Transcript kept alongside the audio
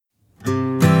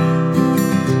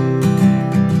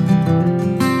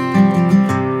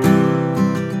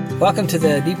Welcome to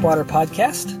the Deepwater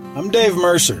Podcast. I'm Dave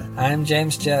Mercer. I'm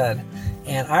James Judd.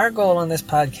 And our goal on this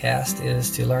podcast is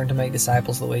to learn to make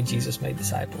disciples the way Jesus made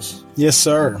disciples. Yes,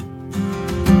 sir.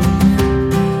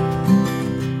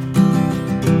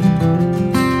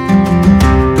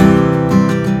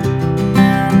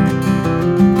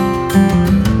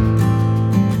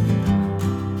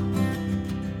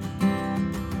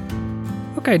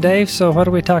 Okay, Dave, so what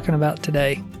are we talking about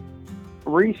today?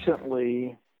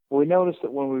 Recently, we noticed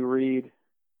that when we read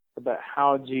about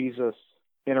how Jesus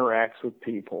interacts with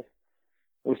people,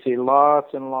 we see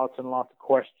lots and lots and lots of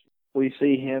questions. We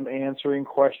see him answering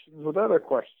questions with other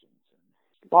questions,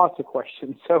 lots of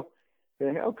questions. So,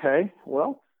 okay,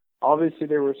 well, obviously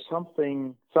there was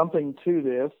something to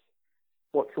this.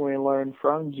 What can we learn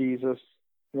from Jesus?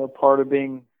 Part of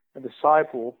being a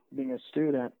disciple, being a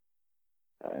student,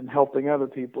 and helping other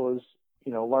people is,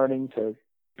 learning to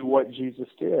do what Jesus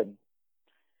did.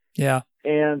 Yeah.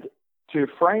 And to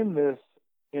frame this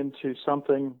into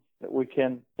something that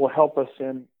will help us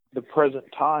in the present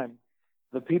time,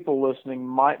 the people listening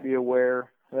might be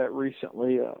aware that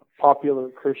recently a popular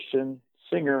Christian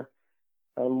singer,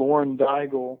 Lauren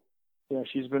Daigle,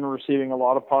 she's been receiving a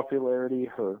lot of popularity.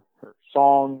 Her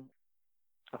song,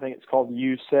 I think it's called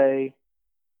You Say,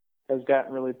 has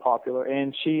gotten really popular.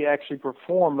 And she actually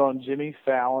performed on Jimmy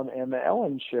Fallon and The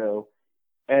Ellen Show.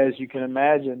 As you can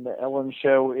imagine, The Ellen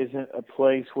Show isn't a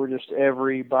place where just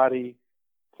everybody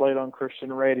played on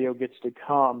Christian radio gets to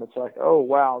come. It's like, oh,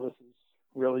 wow, this is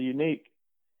really unique,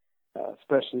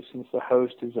 especially since the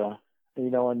host is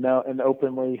an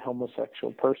openly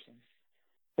homosexual person.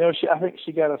 I think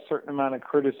she got a certain amount of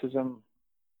criticism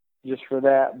just for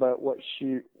that, but what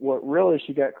really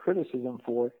she got criticism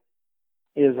for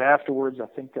is afterwards, I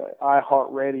think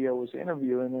iHeartRadio was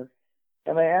interviewing her,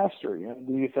 and they asked her,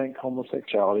 do you think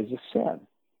homosexuality is a sin?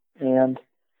 And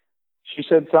she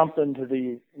said something to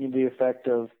the effect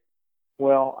of,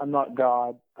 well, I'm not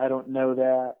God. I don't know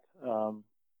that.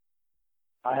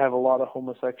 I have a lot of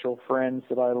homosexual friends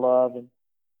that I love. And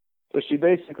so she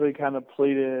basically kind of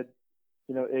pleaded,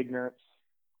 ignorance.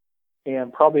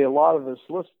 And probably a lot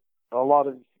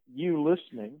of you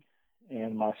listening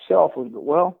and myself would go,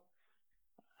 well,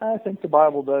 I think the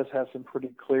Bible does have some pretty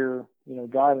clear,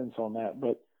 guidance on that,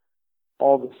 but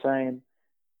all the same.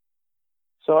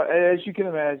 So as you can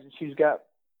imagine, she's got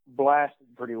blasted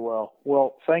pretty well.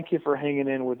 Well, thank you for hanging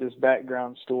in with this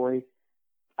background story.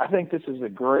 I think this is a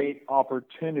great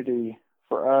opportunity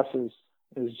for us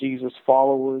as Jesus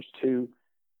followers to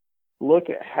look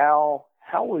at how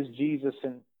was Jesus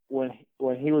when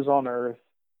he was on earth,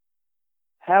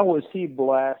 how was he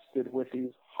blasted with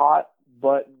these hot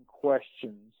button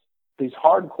questions, these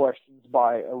hard questions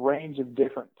by a range of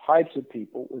different types of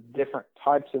people with different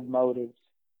types of motives.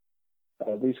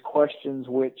 These questions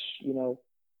which,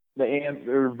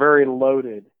 they're very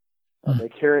loaded. They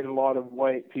carried a lot of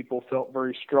weight. People felt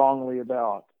very strongly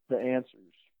about the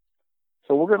answers.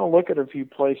 So we're going to look at a few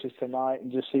places tonight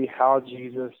and just see how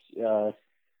Jesus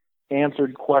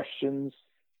answered questions,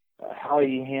 how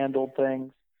he handled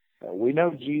things. We know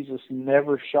Jesus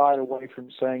never shied away from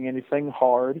saying anything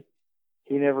hard.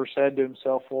 He never said to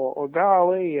himself, well,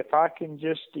 golly, if I can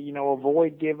just,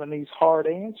 avoid giving these hard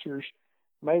answers,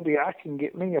 maybe I can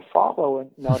get me a following.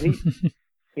 No,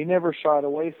 he never shied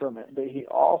away from it, but he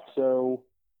also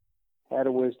had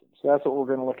a wisdom. So that's what we're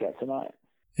going to look at tonight.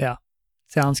 Yeah,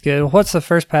 sounds good. What's the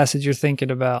first passage you're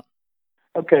thinking about?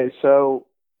 Okay, so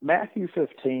Matthew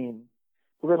 15.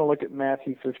 We're going to look at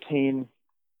Matthew 15.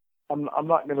 I'm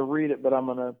not going to read it, but I'm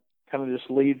going to kind of just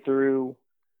lead through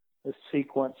the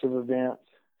sequence of events.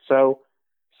 So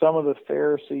some of the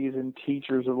Pharisees and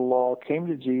teachers of the law came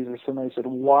to Jesus and they said,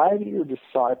 why do your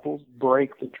disciples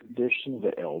break the tradition of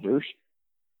the elders?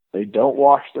 They don't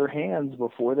wash their hands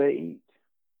before they eat.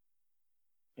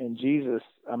 And Jesus,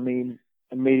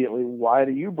 immediately, why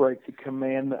do you break the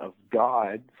commandment of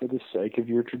God for the sake of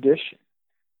your tradition?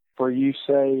 For you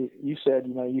said,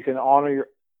 you can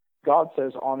God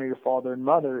says, honor your father and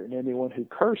mother, and anyone who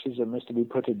curses them is to be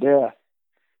put to death.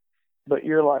 But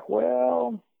you're like,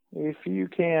 well, if you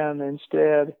can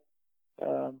instead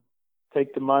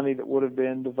take the money that would have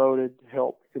been devoted to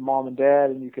help your mom and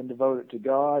dad and you can devote it to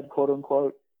God, quote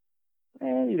unquote,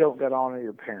 and you don't got to honor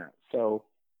your parents. So,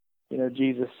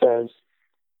 Jesus says,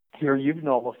 here you've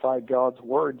nullified God's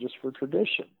word just for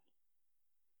tradition.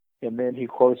 And then he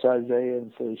quotes Isaiah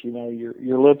and says,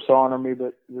 your lips honor me,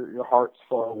 but your heart's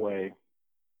far away.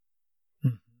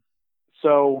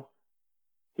 So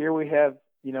here we have,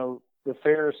 the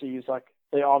Pharisees, like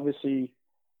they obviously,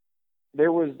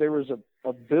 there was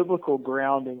a biblical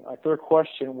grounding. Like their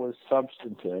question was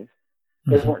substantive.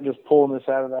 They weren't just pulling this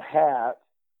out of the hat.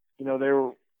 there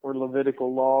were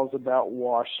Levitical laws about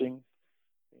washing.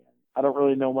 I don't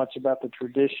really know much about the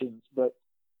traditions, but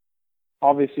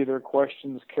obviously their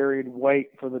questions carried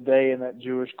weight for the day in that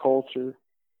Jewish culture.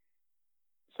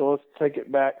 So let's take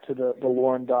it back to the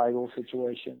Lauren Daigle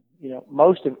situation.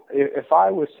 If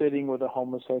I was sitting with a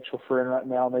homosexual friend right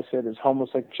now and they said, is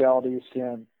homosexuality a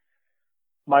sin?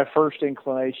 My first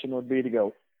inclination would be to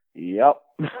go, yep.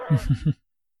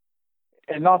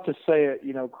 And not to say it,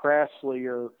 crassly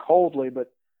or coldly,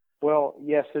 but, well,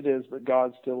 yes, it is, but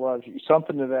God still loves you.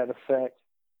 Something to that effect.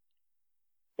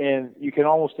 And you can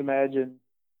almost imagine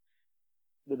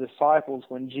the disciples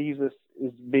when Jesus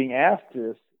is being asked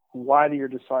this, why do your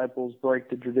disciples break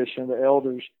the tradition of the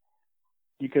elders?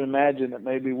 You can imagine that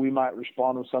maybe we might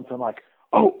respond with something like,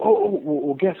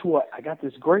 well, guess what? I got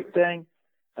this great thing.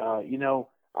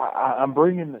 I'm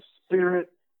bringing the Spirit,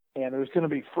 and there's going to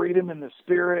be freedom in the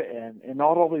Spirit, and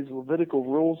not all these Levitical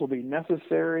rules will be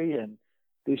necessary, and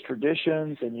these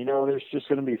traditions, and, there's just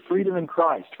going to be freedom in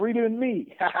Christ, freedom in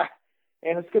me,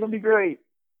 and it's going to be great.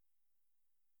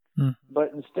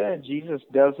 But instead, Jesus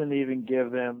doesn't even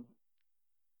give them.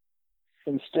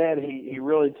 Instead, he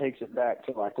really takes it back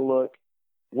to like, look,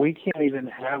 we can't even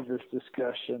have this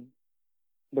discussion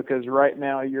because right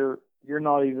now you're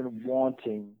not even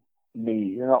wanting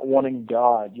me. You're not wanting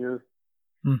God. Your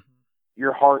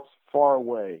heart's far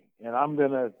away, and I'm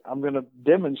gonna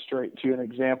demonstrate to you an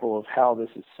example of how this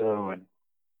is so.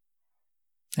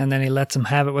 And then he lets them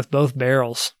have it with both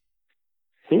barrels.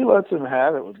 He lets them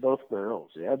have it with both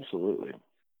barrels, yeah, absolutely.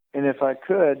 And if I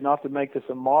could, not to make this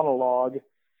a monologue,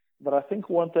 but I think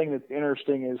one thing that's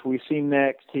interesting is we see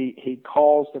next, he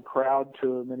calls the crowd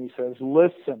to him and he says,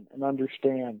 listen and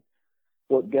understand.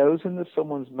 What goes into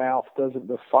someone's mouth doesn't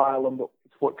defile them, but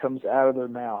it's what comes out of their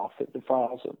mouth that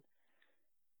defiles them.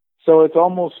 So it's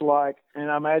almost like,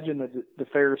 and I imagine that the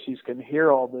Pharisees can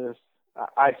hear all this,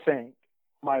 I think,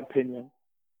 my opinion,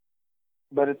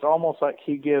 but it's almost like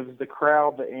he gives the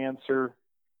crowd the answer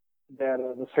that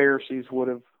the Pharisees would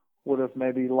have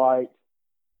maybe liked,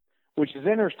 which is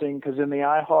interesting because in the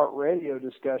iHeartRadio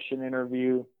discussion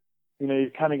interview,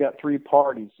 you've kind of got three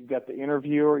parties. You've got the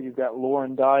interviewer, you've got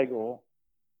Lauren Daigle,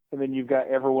 and then you've got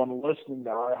everyone listening to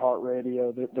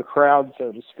iHeartRadio, the crowd,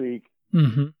 so to speak.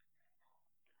 Mm-hmm.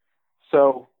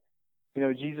 So,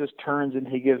 Jesus turns and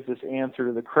he gives this answer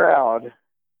to the crowd.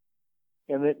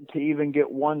 And then to even get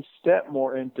one step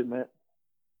more intimate,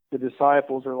 the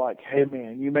disciples are like, hey,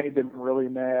 man, you made them really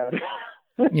mad.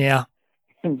 Yeah.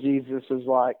 And Jesus is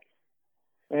like,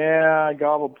 yeah,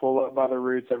 God will pull up by the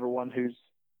roots everyone who's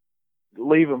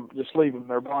just leave them.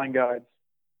 They're blind guides.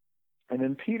 And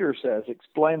then Peter says,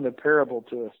 explain the parable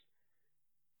to us.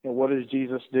 And what does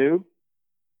Jesus do?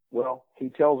 Well, he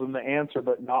tells them the answer,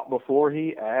 but not before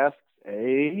he asks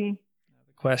a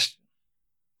question.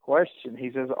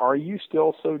 He says, are you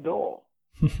still so dull?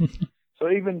 So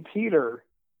even Peter,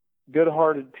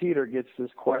 good-hearted Peter, gets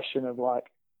this question of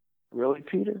like, really,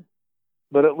 Peter?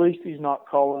 But at least he's not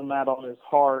calling that on his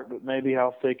heart, but maybe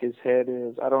how thick his head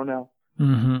is. I don't know.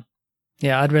 Mm-hmm.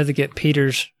 Yeah, I'd rather get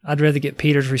Peter's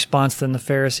response than the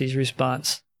Pharisees'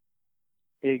 response.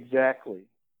 Exactly.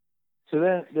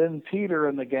 So then Peter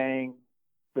and the gang,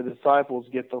 the disciples,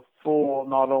 get the full,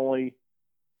 not only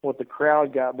what the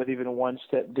crowd got, but even one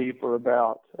step deeper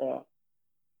about,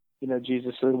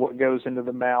 Jesus said what goes into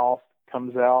the mouth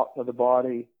comes out of the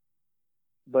body,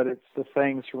 but it's the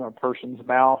things from a person's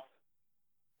mouth.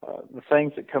 The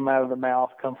things that come out of the mouth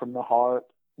come from the heart.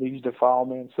 These defile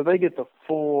men. So they get the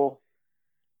full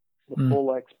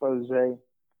expose.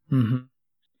 Mm-hmm.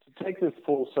 To take this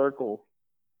full circle,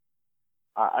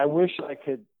 I wish I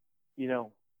could,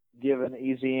 give an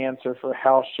easy answer for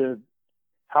how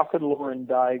could Lauren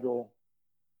Daigle,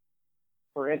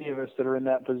 or any of us that are in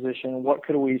that position, what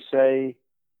could we say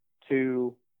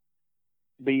to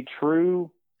be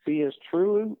as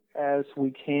true as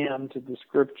we can to the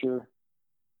Scripture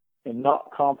and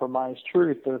not compromise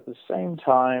truth, but at the same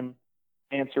time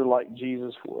answer like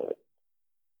Jesus would.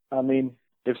 I mean,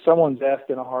 if someone's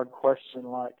asking a hard question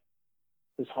like,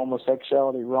 is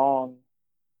homosexuality wrong?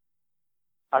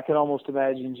 I can almost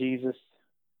imagine Jesus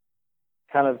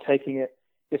kind of taking it.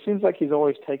 It seems like he's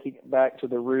always taking it back to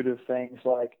the root of things.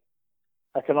 Like,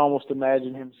 I can almost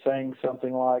imagine him saying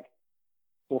something like,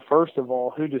 well, first of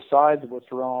all, who decides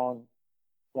what's wrong?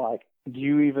 Like,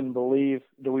 do we believe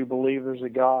there's a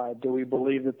God? Do we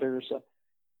believe that there's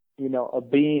a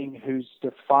being who's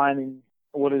defining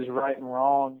what is right and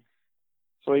wrong?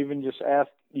 So even just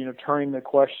turning the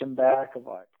question back of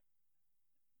like,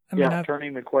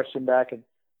 turning the question back and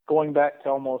going back to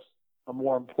almost a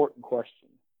more important question.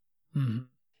 Mm-hmm.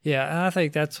 Yeah, and I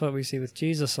think that's what we see with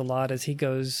Jesus a lot is he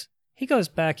goes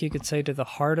back, you could say, to the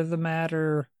heart of the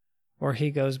matter, or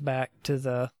he goes back to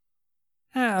the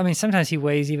sometimes he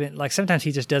weighs even, like sometimes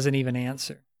he just doesn't even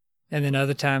answer. And then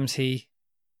other times he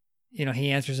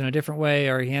answers in a different way,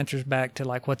 or he answers back to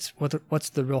like what's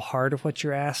the real heart of what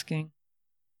you're asking.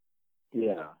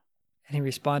 Yeah. And he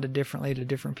responded differently to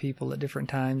different people at different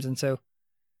times. And so,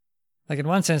 like in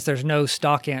one sense, there's no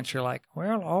stock answer like,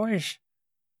 well, always,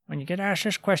 when you get asked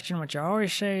this question, what you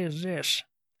always say is this.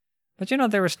 But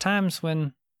there was times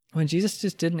when Jesus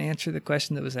just didn't answer the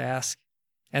question that was asked.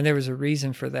 And there was a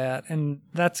reason for that. And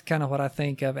that's kind of what I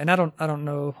think of. And I don't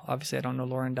know, obviously I don't know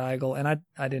Lauren Daigle, and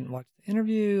I didn't watch the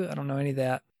interview. I don't know any of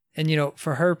that. And,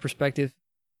 for her perspective,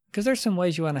 because there's some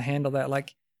ways you want to handle that.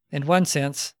 Like in one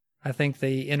sense, I think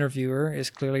the interviewer is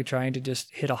clearly trying to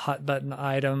just hit a hot button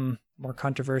item. More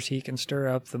controversy he can stir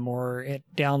up, the more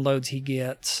downloads he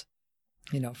gets.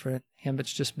 For him,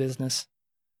 it's just business.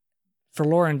 For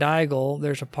Lauren Daigle,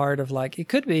 there's a part of like, it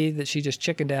could be that she just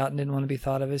chickened out and didn't want to be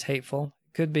thought of as hateful.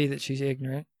 It could be that she's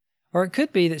ignorant. Or it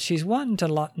could be that she's wanting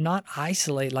to not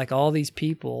isolate like all these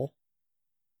people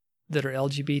that are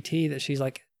LGBT, that she's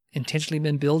like intentionally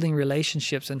been building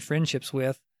relationships and friendships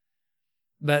with.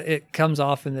 But it comes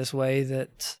off in this way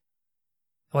that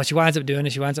what she winds up doing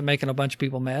is she winds up making a bunch of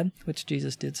people mad, which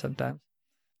Jesus did sometimes.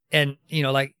 And,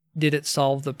 did it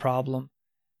solve the problem?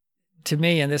 To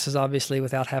me, and this is obviously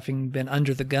without having been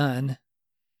under the gun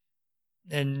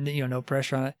and, no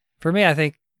pressure on it. For me, I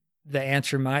think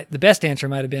the best answer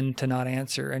might have been to not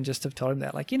answer and just have told him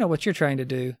that, like, what you're trying to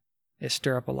do is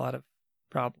stir up a lot of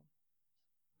problems.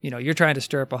 You're trying to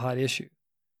stir up a hot issue.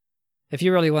 If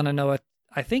you really want to know what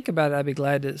I think about it, I'd be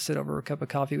glad to sit over a cup of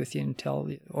coffee with you and tell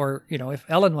you, or, if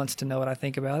Ellen wants to know what I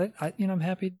think about it, I'm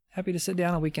happy to sit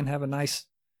down and we can have a nice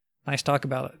talk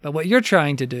about it. But what you're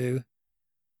trying to do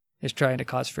is trying to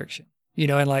cause friction,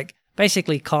 and like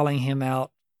basically calling him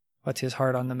out, what's his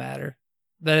heart on the matter.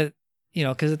 But,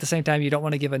 because at the same time, you don't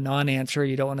want to give a non-answer.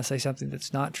 You don't want to say something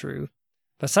that's not true.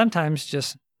 But sometimes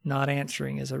just not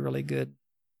answering is a really good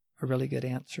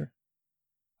answer.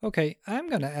 Okay, I'm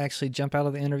going to actually jump out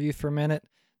of the interview for a minute.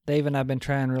 Dave and I have been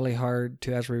trying really hard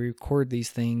to, as we record these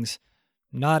things,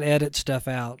 not edit stuff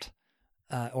out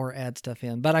or add stuff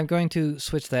in. But I'm going to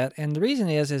switch that. And the reason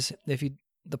is if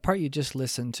the part you just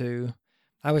listened to,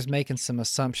 I was making some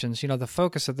assumptions. The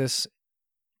focus of this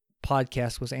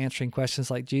podcast was answering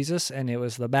questions like Jesus, and it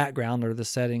was the background or the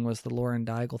setting was the Lauren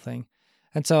Daigle thing.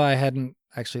 And so I hadn't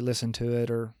actually listened to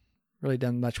it or really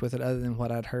done much with it other than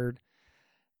what I'd heard.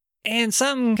 And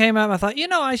something came up, and I thought,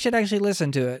 I should actually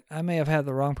listen to it. I may have had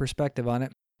the wrong perspective on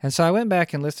it. And so I went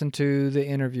back and listened to the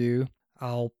interview.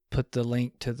 I'll put the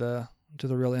link to the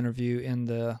real interview in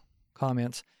the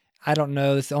comments. I don't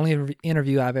know. It's the only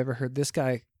interview I've ever heard this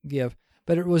guy give.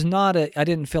 But it was not I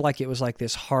didn't feel like it was like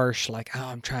this harsh, like, oh,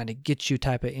 I'm trying to get you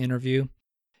type of interview.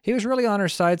 He was really on her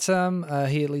side some.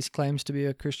 He at least claims to be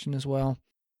a Christian as well.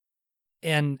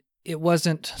 And it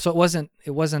wasn't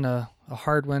a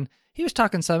hard one. He was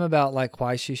talking some about like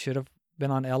why she should have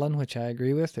been on Ellen, which I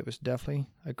agree with. It was definitely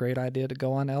a great idea to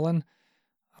go on Ellen.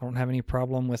 I don't have any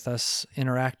problem with us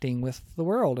interacting with the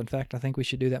world. In fact, I think we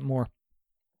should do that more.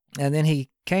 And then he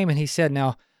came and he said,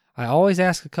 now, I always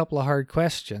ask a couple of hard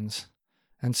questions.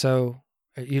 And so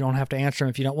you don't have to answer them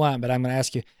if you don't want, but I'm going to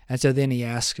ask you. And so then he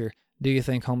asked her, do you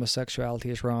think homosexuality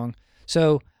is wrong?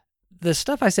 So the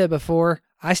stuff I said before,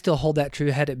 I still hold that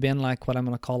true had it been like what I'm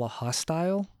going to call a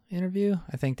hostile interview.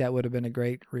 I think that would have been a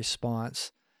great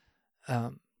response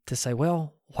to say,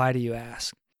 well, why do you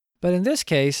ask? But in this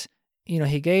case,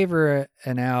 he gave her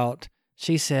an out.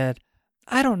 She said,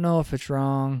 I don't know if it's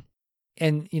wrong.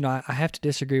 And, I have to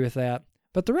disagree with that.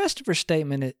 But the rest of her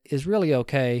statement is really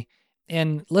okay.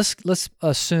 And let's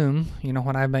assume,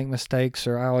 when I make mistakes,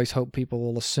 or I always hope people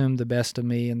will assume the best of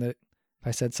me and that if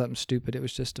I said something stupid, it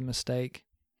was just a mistake.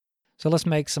 So let's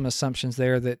make some assumptions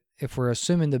there that if we're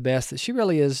assuming the best, that she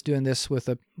really is doing this with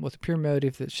a pure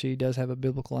motive, that she does have a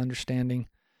biblical understanding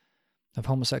of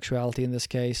homosexuality in this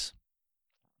case.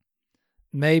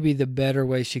 Maybe the better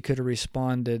way she could have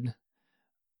responded,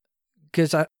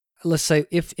 because let's say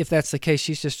if that's the case,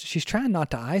 she's trying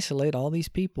not to isolate all these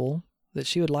people that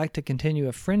she would like to continue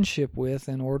a friendship with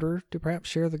in order to perhaps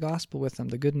share the gospel with them,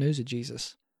 the good news of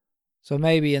Jesus. So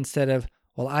maybe instead of,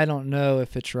 well, I don't know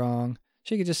if it's wrong,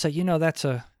 she could just say,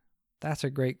 that's a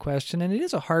great question, and it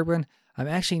is a hard one. I'm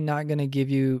actually not going to give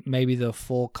you maybe the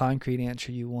full concrete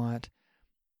answer you want,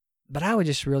 but I would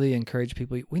just really encourage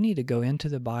people, we need to go into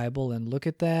the Bible and look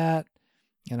at that,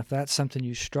 and if that's something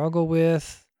you struggle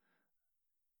with,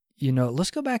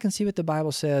 let's go back and see what the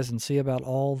Bible says and see about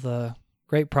all the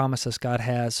great promises God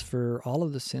has for all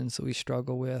of the sins that we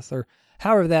struggle with, or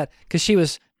however that,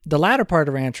 because the latter part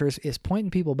of her answer is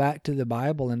pointing people back to the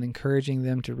Bible and encouraging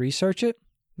them to research it.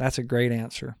 That's a great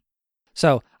answer.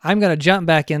 So I'm going to jump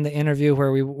back in the interview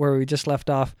where we just left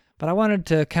off, but I wanted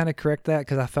to kind of correct that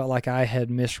because I felt like I had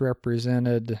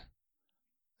misrepresented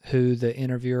who the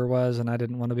interviewer was, and I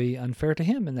didn't want to be unfair to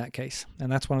him in that case.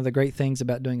 And that's one of the great things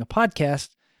about doing a podcast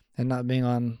and not being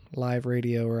on live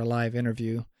radio or a live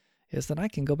interview, is that I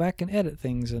can go back and edit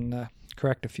things and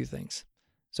correct a few things.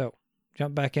 So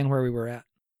jump back in where we were at.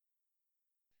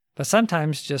 But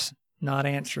sometimes just not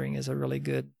answering is a really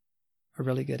good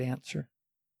answer.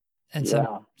 And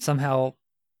somehow,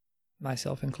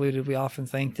 myself included, we often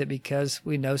think that because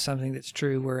we know something that's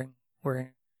true, we're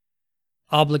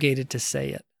obligated to say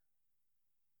it.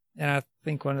 And I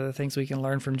think one of the things we can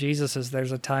learn from Jesus is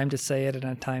there's a time to say it and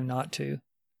a time not to.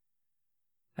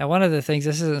 Now, one of the things,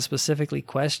 this isn't specifically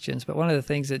questions, but one of the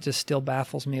things that just still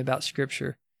baffles me about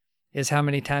Scripture is how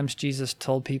many times Jesus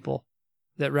told people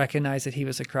that recognized that he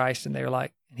was the Christ, and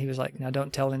he was like, now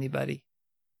don't tell anybody.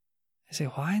 I say,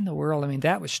 why in the world? I mean,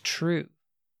 that was true.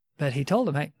 But he told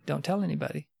them, hey, don't tell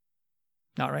anybody.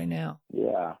 Not right now.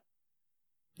 Yeah.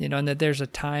 And that there's a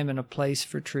time and a place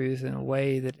for truth and a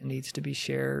way that it needs to be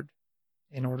shared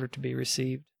in order to be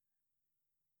received.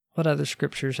 What other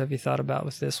scriptures have you thought about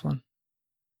with this one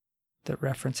that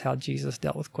reference how Jesus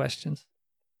dealt with questions?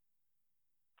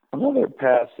 Another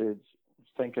passage I was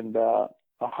thinking about,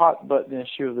 a hot button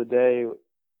issue of the day,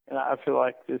 and I feel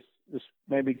like this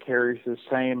maybe carries the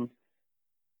same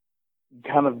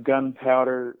kind of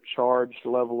gunpowder charged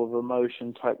level of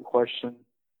emotion type question.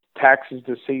 Taxes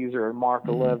to Caesar in Mark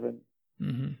 11.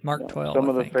 Mm-hmm. Mark 12. Some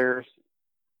of the Pharisees.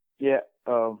 Yeah.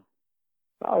 Oh,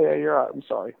 yeah, you're right. I'm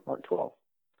sorry. Mark 12.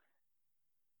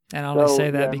 And I only say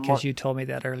that because you told me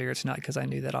that earlier. It's not because I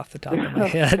knew that off the top of my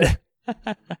head.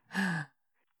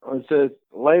 It says,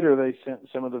 later they sent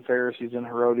some of the Pharisees and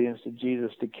Herodians to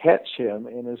Jesus to catch him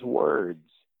in his words.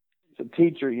 So,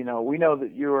 teacher, we know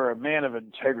that you are a man of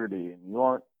integrity and you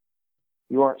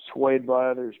aren't swayed by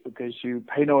others because you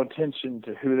pay no attention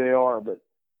to who they are, but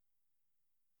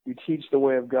you teach the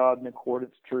way of God in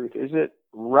accordance with truth. Is it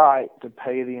right to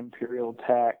pay the imperial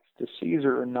tax to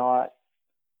Caesar or not?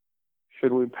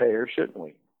 Should we pay or shouldn't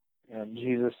we? And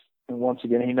Jesus, and once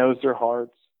again, he knows their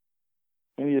hearts.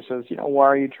 And he just says, why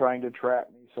are you trying to trap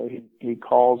me? So he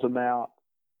calls them out.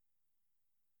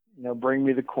 Bring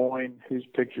me the coin whose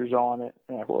picture's on it.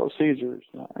 Well, Caesar's.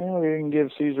 You can give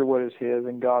Caesar what is his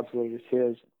and God's what is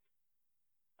his.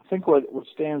 I think what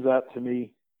stands out to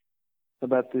me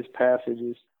about this passage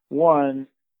is, one,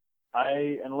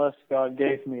 unless God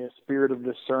gave me a spirit of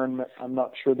discernment, I'm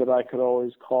not sure that I could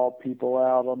always call people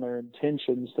out on their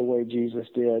intentions the way Jesus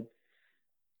did.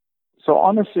 So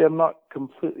honestly, I'm not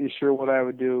completely sure what I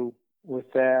would do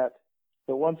with that.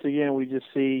 But once again, we just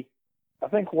see, I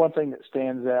think one thing that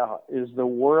stands out is the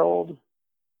world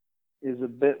is a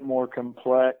bit more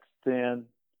complex than,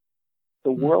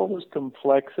 the world is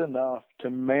complex enough to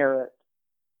merit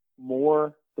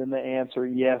more than the answer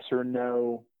yes or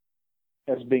no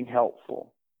as being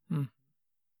helpful.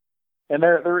 And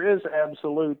there is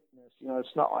absoluteness.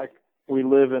 It's not like we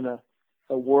live in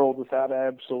a world without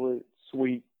absolutes.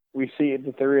 We see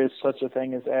that there is such a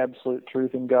thing as absolute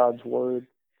truth in God's word.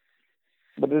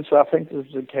 But I think this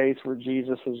is a case where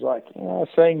Jesus was like,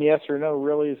 saying yes or no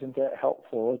really isn't that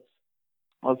helpful.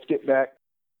 Let's get back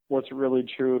what's really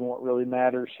true and what really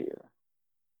matters here.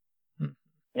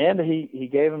 And he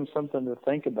gave him something to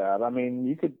think about. I mean,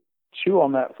 you could chew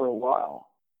on that for a while.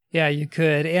 Yeah, you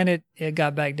could. And it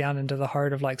got back down into the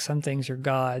heart of like some things are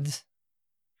God's.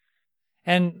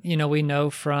 And, we know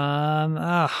from,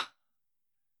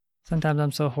 sometimes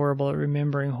I'm so horrible at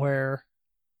remembering where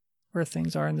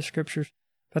things are in the scriptures.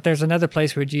 But there's another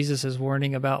place where Jesus is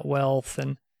warning about wealth,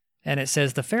 and it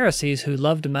says the Pharisees who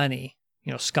loved money,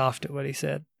 scoffed at what he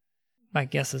said. My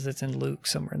guess is it's in Luke,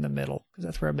 somewhere in the middle, because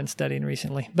that's where I've been studying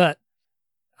recently. But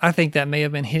I think that may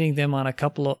have been hitting them on a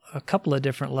couple of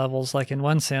different levels. Like in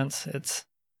one sense, it's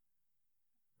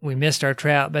we missed our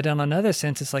trap, but in another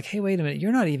sense, it's like, hey, wait a minute,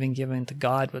 you're not even giving to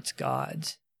God what's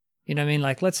God's. You know what I mean?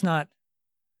 Like let's not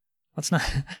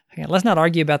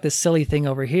argue about this silly thing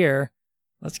over here.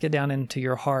 Let's get down into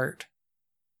your heart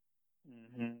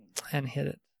and hit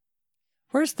it.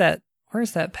 Where's that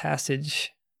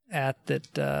passage at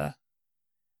that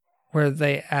where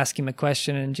they ask him a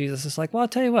question and Jesus is like, well, I'll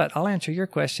tell you what, I'll answer your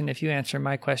question if you answer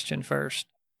my question first.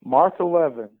 Mark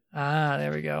 11.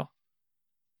 There we go.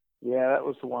 Yeah, that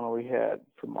was the one we had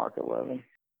for Mark 11.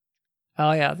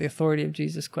 Oh, yeah, the authority of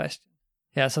Jesus question.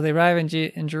 Yeah, so they arrive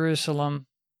in Jerusalem.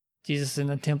 Jesus is in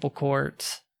the temple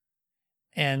courts.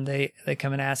 And they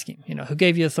come and ask him, who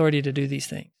gave you authority to do these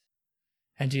things?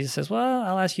 And Jesus says, well,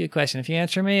 I'll ask you a question. If you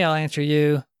answer me, I'll answer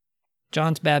you.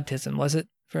 John's baptism, was it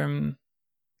from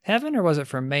heaven or was it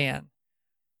from man?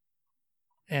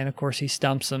 And of course he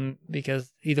stumps them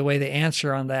because either way they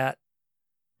answer on that,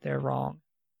 they're wrong.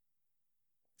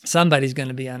 Somebody's going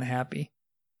to be unhappy.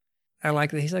 I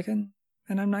like that he's like, and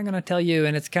I'm not going to tell you.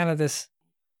 And it's kind of this,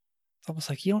 almost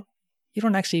like you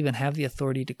don't actually even have the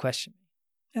authority to question me.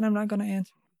 And I'm not going to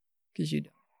answer because you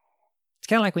don't. It's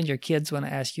kind of like when your kids want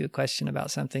to ask you a question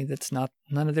about something that's none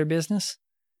of their business.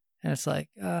 And it's like,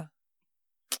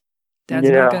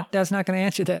 Dad's not going to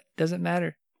answer that. Doesn't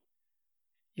matter.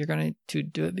 You're going to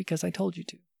do it because I told you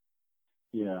to.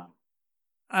 Yeah.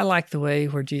 I like the way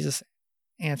where Jesus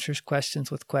answers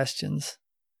questions with questions.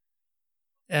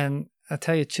 And I'll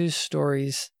tell you 2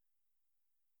 stories.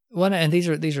 One, and these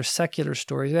are secular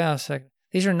stories. Yeah,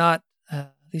 these are not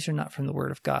from the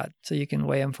Word of God, so you can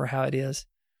weigh them for how it is.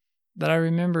 But I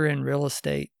remember in real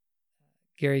estate,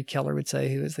 Gary Keller would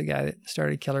say, who was the guy that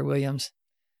started Keller Williams,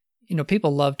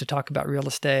 people love to talk about real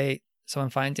estate. Someone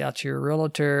finds out you're a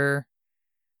realtor.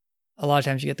 A lot of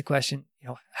times you get the question,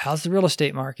 how's the real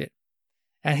estate market?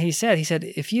 And he said,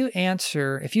 if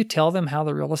you tell them how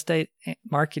the real estate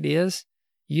market is,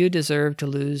 you deserve to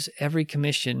lose every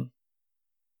commission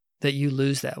that you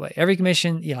lose that way. Every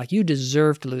commission, you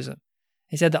deserve to lose them.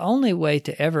 He said the only way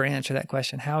to ever answer that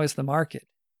question, how is the market,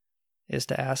 is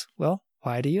to ask, well,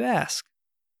 why do you ask?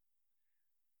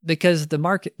 Because the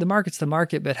market's the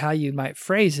market, but how you might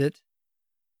phrase it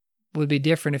would be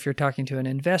different if you're talking to an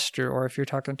investor or if you're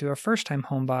talking to a first-time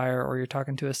home buyer or you're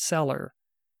talking to a seller.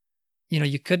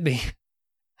 You could be,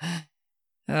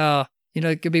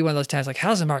 it could be one of those times like,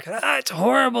 how's the market? It's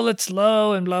horrible, it's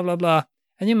low, and blah, blah, blah.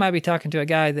 And you might be talking to a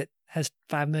guy that has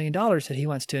 $5 million that he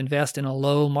wants to invest in a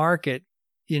low market,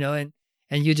 and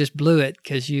you just blew it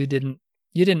because you didn't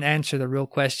answer the real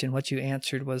question. What you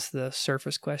answered was the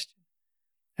surface question.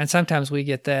 And sometimes we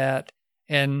get that.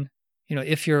 And,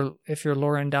 if you're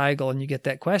Lauren Daigle and you get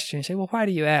that question, you say, well, why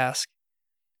do you ask?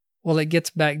 Well, it gets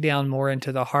back down more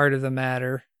into the heart of the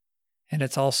matter. And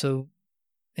it's also,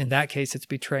 in that case, it's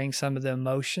betraying some of the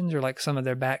emotions or like some of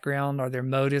their background or their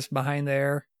motives behind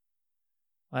there.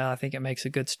 Well, I think it makes a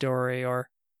good story, or,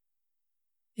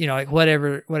 like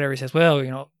whatever he says,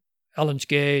 well, Ellen's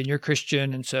gay and you're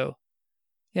Christian. And so,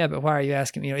 yeah, but why are you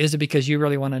asking? Is it because you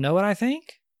really want to know what I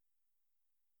think?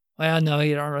 Well, no,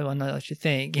 you don't really want to know what you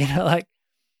think,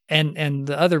 and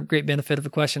the other great benefit of a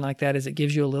question like that is it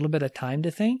gives you a little bit of time to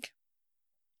think,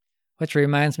 which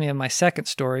reminds me of my second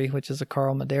story, which is a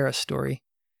Carl Medeiros story.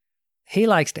 He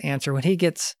likes to answer when he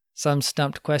gets some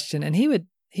stumped question, and he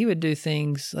would do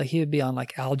things like he would be on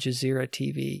like Al Jazeera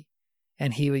TV,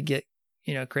 and he would get,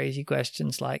 crazy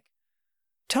questions like,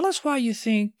 tell us why you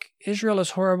think Israel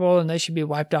is horrible and they should be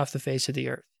wiped off the face of the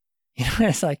earth.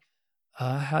 It's like,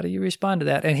 how do you respond to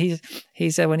that? And he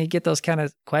said when he get those kind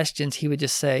of questions, he would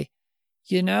just say,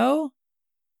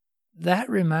 that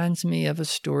reminds me of a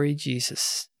story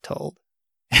Jesus told.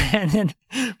 And then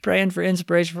praying for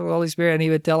inspiration from the Holy Spirit, and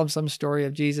he would tell him some story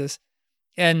of Jesus.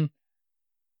 And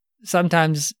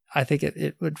sometimes I think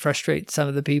it would frustrate some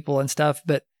of the people and stuff,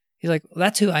 but he's like, well,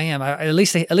 that's who I am. At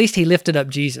least he lifted up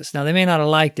Jesus. Now, they may not have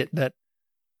liked it, but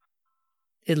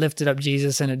it lifted up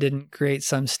Jesus, and it didn't create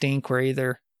some stink where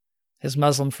either his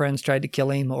Muslim friends tried to kill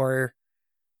him or,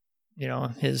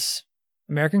 his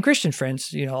American Christian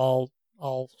friends,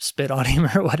 all spit on him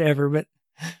or whatever. But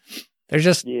there's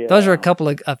just, those are a couple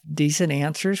of decent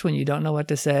answers when you don't know what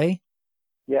to say.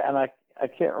 Yeah, and I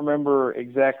can't remember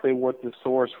exactly what the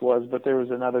source was, but there was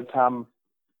another time,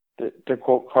 to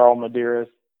quote Carl Medeiros,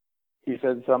 he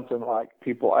said something like,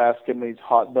 people ask him these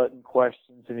hot button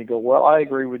questions, and he go, well, I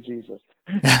agree with Jesus.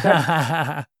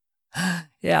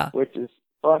 Yeah. Which is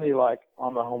funny, like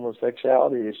on the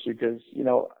homosexuality issue, because,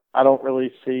 I don't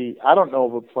know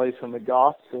of a place in the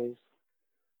Gospels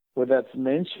where that's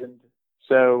mentioned.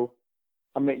 So,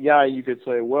 you could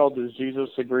say, well, does Jesus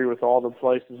agree with all the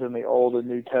places in the Old and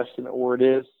New Testament where it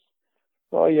is?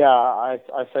 Well, yeah, I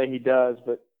say he does,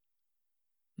 but,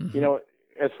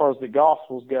 as far as the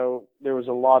Gospels go, there was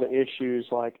a lot of issues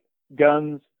like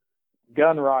gun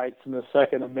rights and the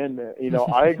Second Amendment.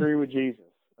 I agree with Jesus.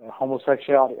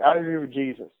 Homosexuality, I agree with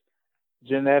Jesus.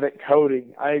 Genetic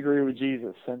coding, I agree with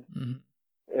Jesus. And,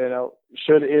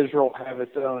 should Israel have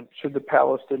its own? Should the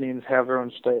Palestinians have their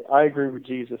own state? I agree with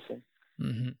Jesus.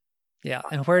 And yeah,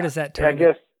 and where does that turn? I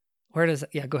guess. Where does it?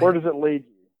 Yeah, go ahead. Where does it lead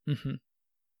you? Mm-hmm.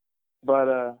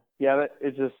 But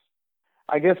it's just.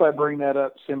 I guess I bring that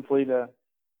up simply to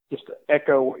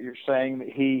echo what you're saying, that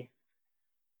he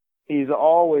he's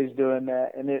always doing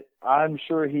that, and I'm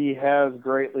sure he has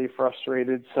greatly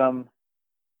frustrated some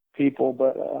people,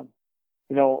 but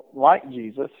like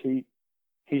Jesus, he's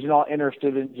not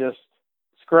interested in just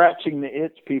scratching the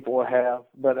itch people have,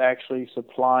 but actually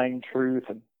supplying truth.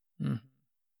 And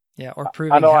yeah, or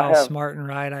proving how smart and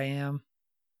right I am.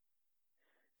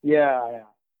 Yeah.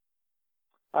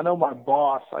 I know my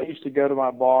boss, I used to go to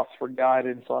my boss for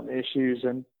guidance on issues,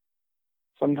 and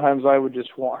sometimes I would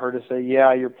just want her to say,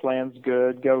 yeah, your plan's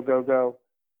good, go, go, go.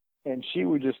 And she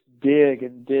would just dig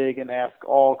and ask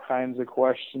all kinds of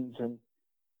questions, and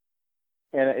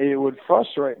it would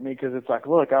frustrate me because it's like,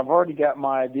 look, I've already got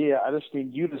my idea. I just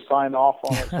need you to sign off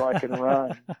on it so I can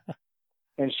run.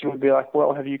 And she would be like,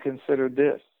 well, have you considered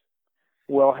this?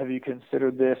 Well, have you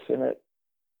considered this? And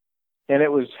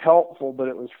it was helpful, but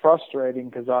it was frustrating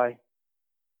because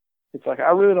it's like,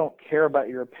 I really don't care about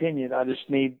your opinion. I just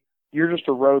you're just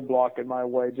a roadblock in my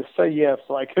way. Just say yes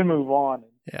so I can move on.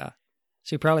 Yeah.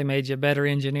 She probably made you a better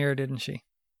engineer, didn't she?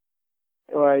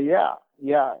 Well, yeah.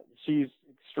 She's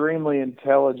extremely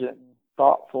intelligent and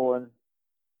thoughtful. And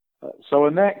so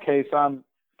in that case, I'm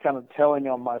kind of telling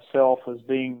on myself as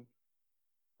being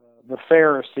the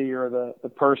Pharisee, or the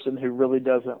person who really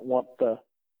doesn't want the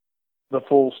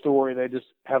full story. They just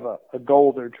have a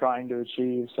goal they're trying to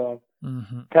achieve. So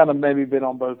kind of maybe been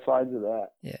on both sides of that.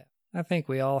 Yeah, I think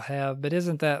we all have. But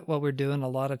isn't that what we're doing a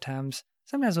lot of times?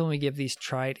 Sometimes when we give these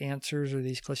trite answers or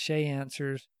these cliche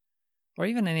answers, or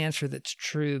even an answer that's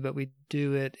true, but we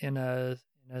do it in a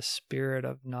spirit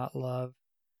of not love.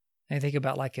 And you think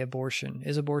about like abortion.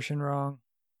 Is abortion wrong?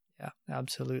 Yeah,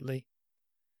 absolutely.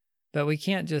 But we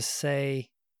can't just say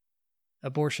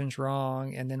abortion's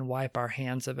wrong and then wipe our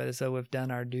hands of it as though we've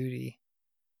done our duty.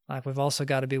 Like, we've also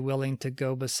got to be willing to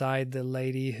go beside the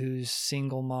lady who's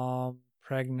single mom,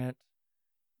 pregnant,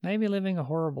 maybe living a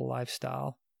horrible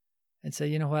lifestyle, and say,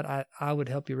 you know what, I would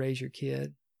help you raise your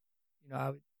kid.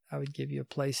 I would give you a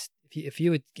place. If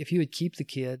you would keep the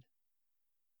kid,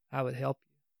 I would help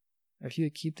you. Or if you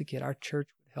would keep the kid, our church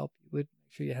would help you. We'd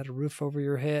make sure you had a roof over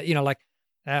your head.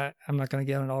 I'm not going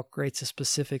to get into all great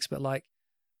specifics, but like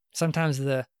sometimes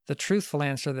the truthful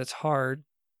answer that's hard,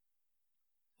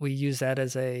 we use that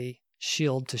as a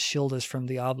shield to shield us from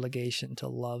the obligation to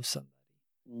love somebody.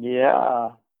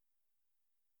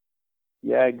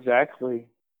 Yeah, exactly.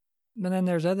 But then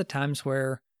there's other times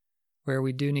where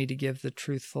we do need to give the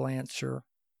truthful answer,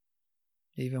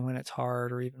 even when it's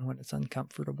hard or even when it's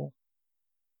uncomfortable.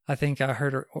 I think I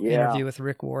heard an interview with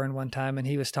Rick Warren one time, and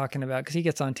he was talking about, because he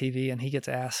gets on TV and he gets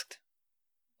asked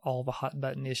all the hot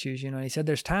button issues, and he said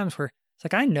there's times where it's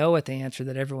like, I know what the answer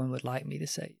that everyone would like me to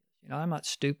say. I'm not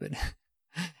stupid.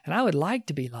 And I would like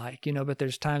to be like, but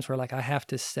there's times where like I have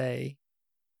to say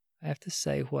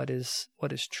what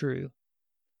is true.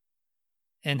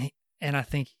 And I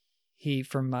think he,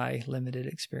 from my limited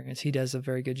experience, he does a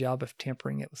very good job of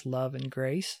tempering it with love and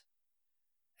grace.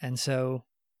 And so,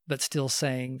 but still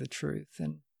saying the truth.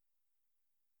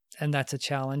 And that's a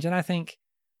challenge. And I think,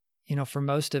 for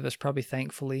most of us, probably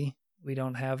thankfully, we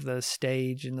don't have the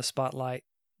stage and the spotlight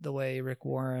the way Rick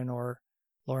Warren or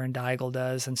Lauren Daigle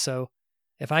does. And so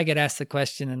if I get asked the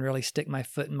question and really stick my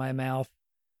foot in my mouth,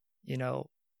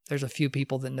 there's a few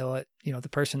people that know it. The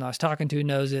person I was talking to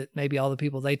knows it. Maybe all the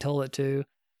people they told it to.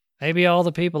 Maybe all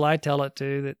the people I tell it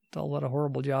to, that, oh, what a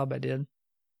horrible job I did.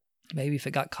 Maybe if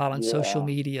it got caught on social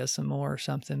media some more or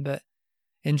something. But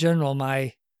in general,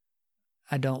 I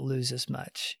don't lose as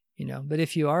much, But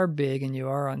if you are big and you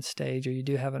are on stage, or you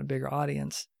do have a bigger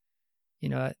audience, you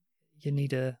need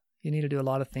to do a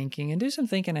lot of thinking, and do some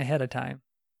thinking ahead of time.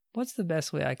 What's the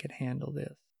best way I could handle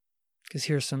this? Because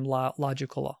here's some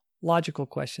logical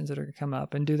questions that are going to come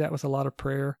up, and do that with a lot of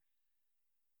prayer.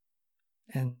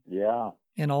 And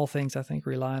in all things, I think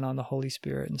relying on the Holy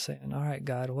Spirit and saying, all right,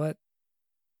 God, what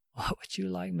would you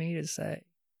like me to say?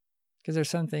 Because there's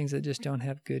some things that just don't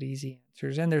have good, easy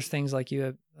answers. And there's things like you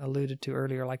have alluded to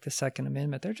earlier, like the Second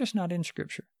Amendment. They're just not in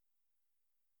Scripture.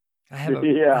 I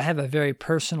have a very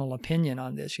personal opinion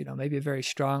on this, maybe a very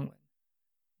strong one.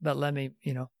 But let me,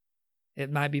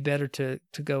 it might be better to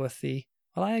go with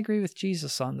I agree with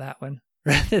Jesus on that one,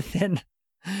 rather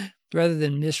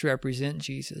than misrepresent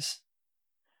Jesus.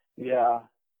 Yeah,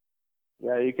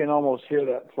 you can almost hear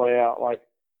that play out. Like,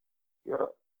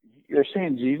 you're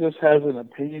saying Jesus has an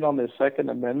opinion on the Second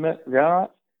Amendment, God?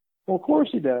 Well, of course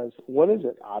he does. What is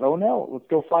it? I don't know. Let's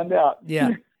go find out.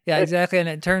 Yeah, exactly. And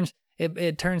it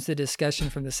turns the discussion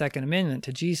from the Second Amendment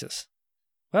to Jesus.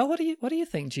 Well, what do you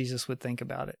think Jesus would think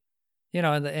about it?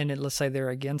 Let's say they're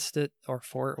against it or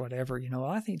for it, whatever.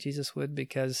 I think Jesus would,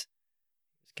 because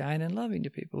he's kind and loving to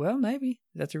people. Well, maybe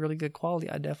that's a really good quality.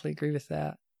 I definitely agree with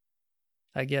that.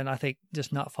 Again, I think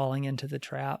just not falling into the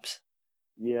traps.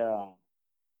 Yeah.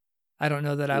 I don't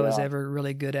know that I was Yeah. ever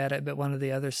really good at it, but one of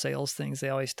the other sales things they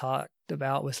always talked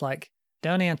about was like,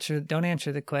 don't answer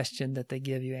the question that they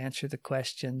give you, answer the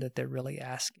question that they're really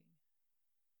asking.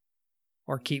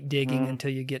 Or keep digging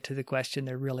until you get to the question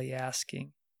they're really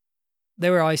asking. They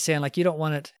were always saying, like, you don't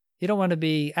want to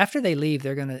be, after they leave,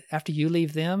 after you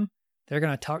leave them, they're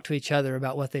going to talk to each other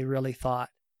about what they really thought.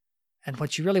 And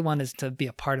what you really want is to be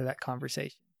a part of that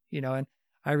conversation, and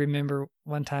I remember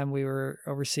one time we were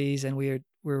overseas and we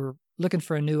were looking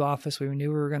for a new office. We knew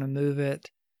we were going to move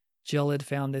it. Jill had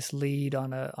found this lead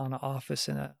on an office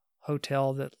in a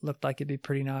hotel that looked like it'd be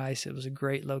pretty nice. It was a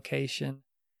great location.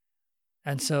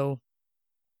 And so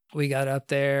we got up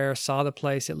there, saw the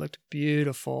place. It looked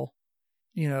beautiful.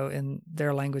 In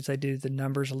their language, they do the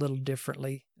numbers a little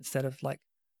differently. Instead of like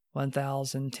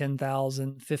 1,000,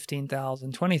 10,000,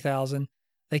 15,000, 20,000,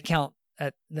 they count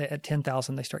at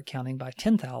 10,000. They start counting by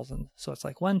 10,000. So it's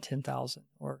like 1 10,000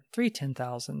 or 3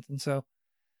 10,000. And so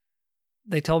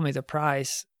they told me the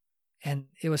price, and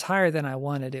it was higher than I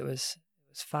wanted. It was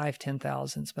 5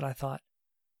 10,000s, but I thought,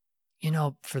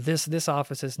 for this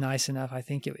office is nice enough. I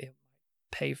think it might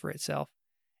pay for itself.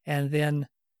 And then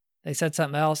they said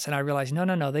something else, and I realized,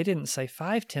 no, they didn't say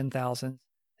 5 10,000.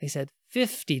 They said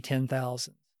 50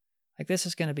 10,000. Like, this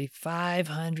is going to be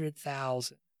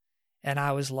 500,000. And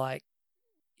I was like,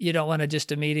 you don't want to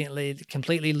just immediately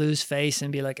completely lose face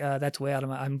and be like, that's way out of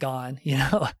I'm gone,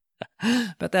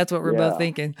 But that's what we're both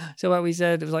thinking. So what we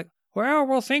said was like, well,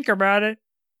 we'll think about it.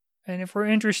 And if we're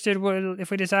interested, if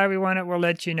we decide we want it, we'll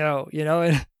let you know,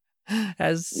 And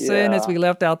as soon as we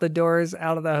left out the doors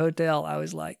out of the hotel, I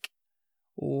was like,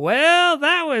 well,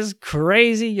 that was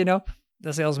crazy.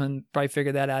 The salesman probably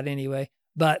figured that out anyway,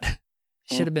 but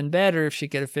should have been better if she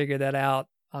could have figured that out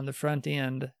on the front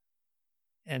end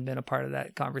and been a part of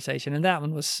that conversation. And that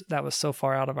was so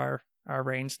far out of our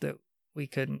range that we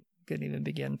couldn't even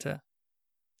begin to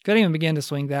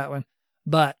swing that one.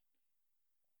 But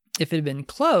if it had been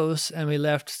close and we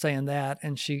left saying that,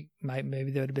 and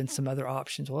maybe there would have been some other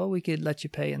options. Well, we could let you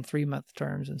pay in 3-month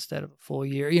terms instead of a full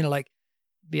year, like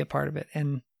be a part of it.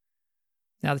 And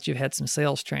now that you've had some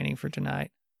sales training for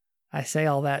tonight, I say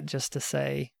all that just to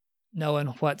say, knowing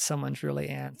what someone's really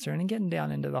answering and getting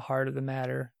down into the heart of the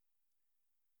matter.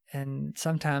 And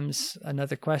sometimes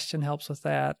another question helps with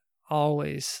that.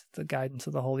 Always the guidance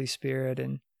of the Holy Spirit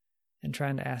and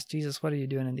trying to ask Jesus, what are you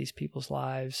doing in these people's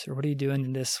lives? Or what are you doing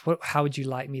in this? How would you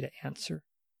like me to answer?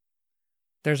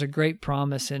 There's a great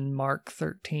promise in Mark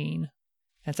 13.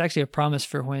 It's actually a promise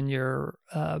for when you're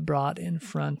brought in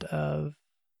front of,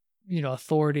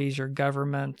 authorities or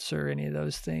governments or any of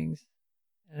those things.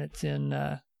 And it's in,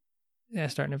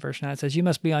 starting in verse 9, it says, you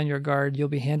must be on your guard. You'll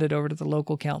be handed over to the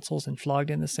local councils and flogged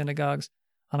in the synagogues.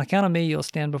 On account of me, you'll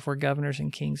stand before governors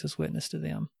and kings as witness to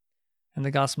them. And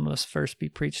the gospel must first be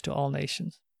preached to all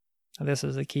nations. Now, this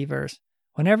is the key verse.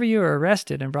 Whenever you are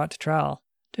arrested and brought to trial,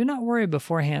 do not worry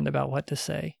beforehand about what to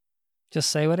say.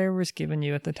 Just say whatever is given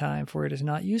you at the time, for it is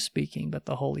not you speaking, but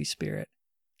the Holy Spirit.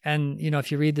 And,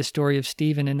 if you read the story of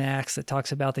Stephen in Acts, it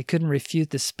talks about they couldn't refute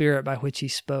the Spirit by which he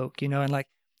spoke, and like,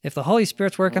 if the Holy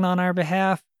Spirit's working on our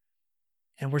behalf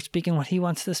and we're speaking what he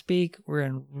wants to speak, we're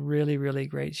in really, really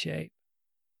great shape.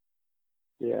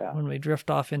 Yeah. When we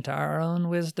drift off into our own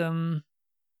wisdom,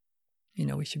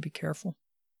 we should be careful.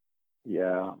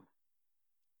 Yeah.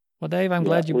 Well, Dave, I'm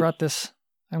glad you brought this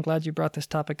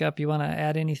topic up. You want to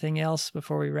add anything else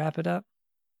before we wrap it up?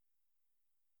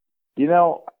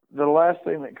 The last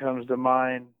thing that comes to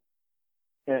mind,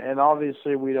 and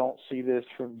obviously we don't see this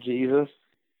from Jesus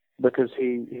because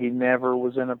he never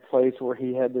was in a place where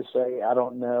he had to say, I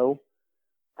don't know.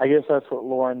 I guess that's what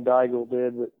Lauren Daigle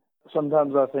did, but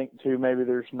sometimes I think, too, maybe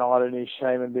there's not any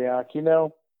shame in being like,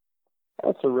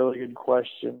 that's a really good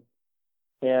question.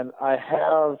 And I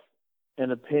have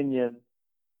an opinion,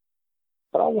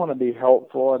 but I want to be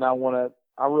helpful, and I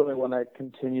really want to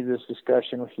continue this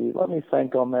discussion with you. Let me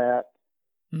think on that.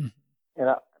 And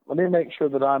let me make sure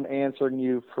that I'm answering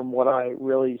you from what I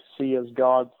really see as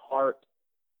God's heart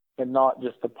and not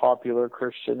just a popular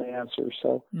Christian answer.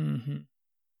 So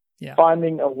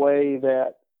finding a way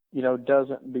that,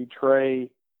 doesn't betray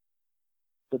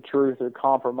the truth or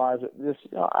compromise it.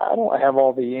 I don't have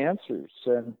all the answers,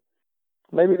 and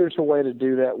maybe there's a way to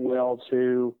do that well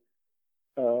too,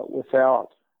 without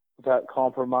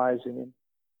compromising.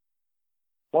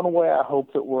 One way I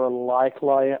hope that we're like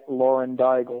Lauren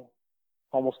Daigle,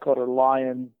 almost called her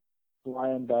Lion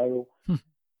Daigle.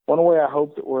 One way I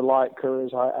hope that we're like her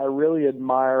is I really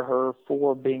admire her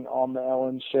for being on the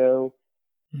Ellen Show.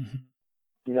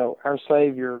 Our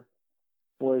Savior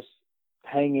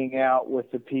hanging out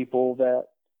with the people that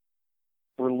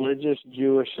religious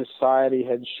Jewish society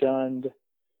had shunned.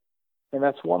 And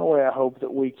that's one way I hope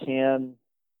that we can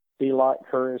be like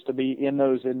her, is to be in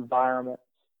those environments,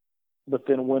 but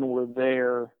then when we're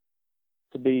there,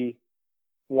 to be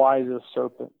wise as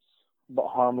serpents, but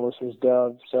harmless as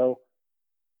doves. So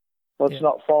let's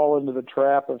not fall into the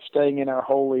trap of staying in our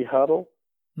holy huddle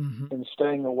and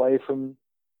staying away from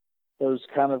those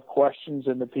kind of questions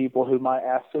and the people who might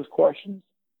ask those questions.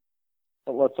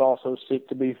 But let's also seek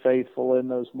to be faithful in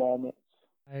those moments.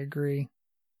 I agree.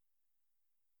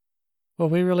 Well,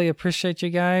 we really appreciate you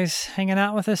guys hanging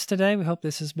out with us today. We hope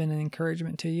this has been an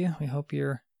encouragement to you. We hope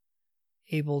you're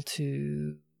able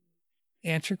to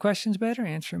answer questions better,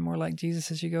 answer more like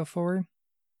Jesus as you go forward.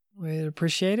 We'd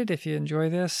appreciate it if you enjoy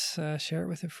this. Share it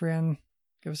with a friend.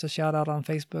 Give us a shout out on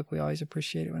Facebook. We always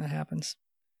appreciate it when it happens.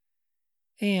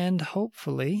 And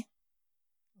hopefully,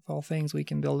 with all things, we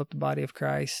can build up the body of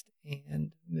Christ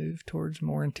and move towards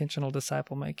more intentional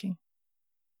disciple making.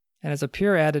 And as a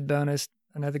pure added bonus,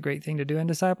 another great thing to do in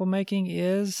disciple making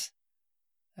is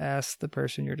ask the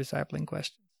person you're discipling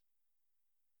questions.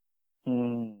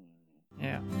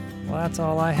 Yeah. Well, that's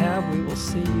all I have. We will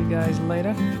see you guys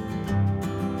later.